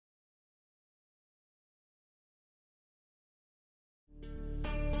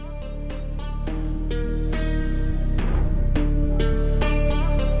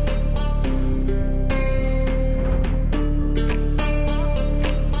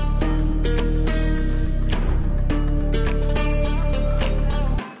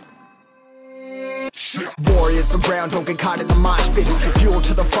ground, don't get caught in the mosh pit. Fuel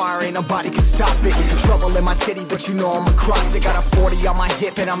to the fire, ain't nobody can stop it. Trouble in my city, but you know I'm across it. Got a 40 on my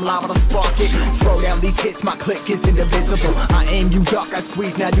hip and I'm liable to spark it. Throw down these hits, my click is indivisible. I aim, you duck, I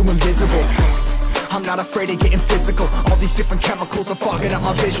squeeze, now you invisible. I'm not afraid of getting physical. All these different chemicals are fogging up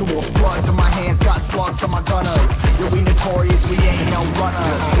my visuals. Bloods on my hands, got slugs on my gunners. Yo, we notorious, we ain't no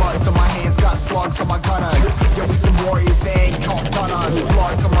runners. Bloods on my hands, got slugs on my gunners. Yo, we some warriors, they ain't called gunners.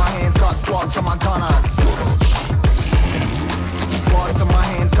 Bloods on my hands, got slugs on my gunners. Bloods on my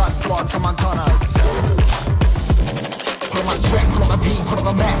hands, got slugs on my gunners. Put on my strap, put on the beat, put on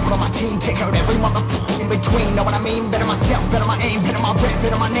the map, put on my team. Take out every motherfucker in between. Know what I mean? Better my steps, better my aim, better my rap,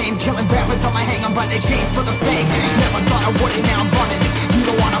 better my name. Killing rappers on my hang, I'm by their chains for the fame. Never thought I would it, now I'm running this. You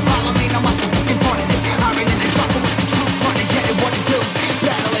don't wanna follow me, I'm up in front of this. I ran in the jungle with the troops, trying to get it what it does.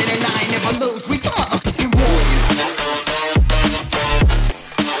 Battling and I ain't never lose, we some motherfucking warriors.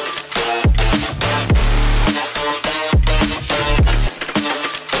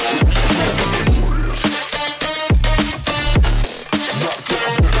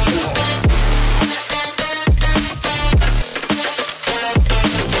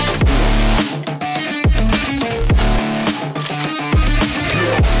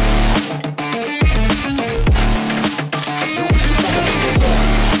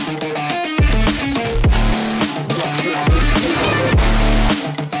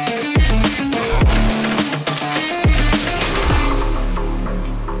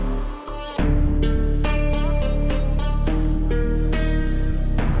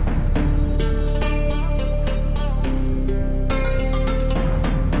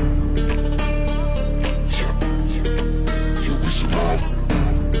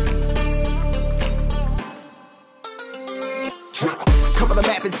 Cover the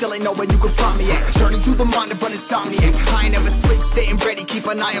map and still ain't know where you can find me at. Journey through the mind of an insomniac. I ain't never sleep, staying ready, keep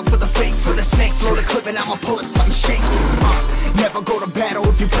an eye out for the fakes. For the snakes, load a clip and I'ma pull it, something shakes. Never go to battle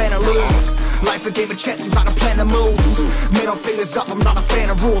if you plan to lose. Life a game of chess, you gotta plan the moves. Middle fingers up, I'm not a fan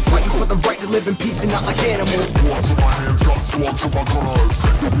of rules. Fighting for the right to live in peace and not like animals. Bloods in my hands, got slugs in my gunners.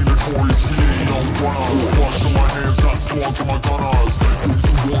 You'll be notorious, we ain't no runners. Bloods in my hands, got slugs in my gunners.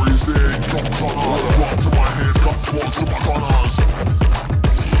 These warriors, they ain't no gunners. Bloods in my hands, got slugs in my gunners.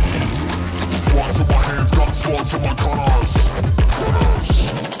 Bloods in my hands, got slugs in my gunners.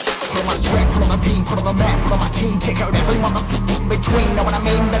 Put on my strap, put on the beam, put on the map, put on my team. Take out every motherfucker in between. Know what I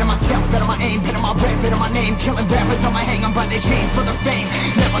mean? Better my steps, better my aim, better my rap, better my name. Killing rappers on my hang, I'm by their chains for the fame.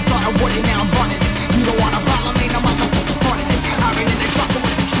 Never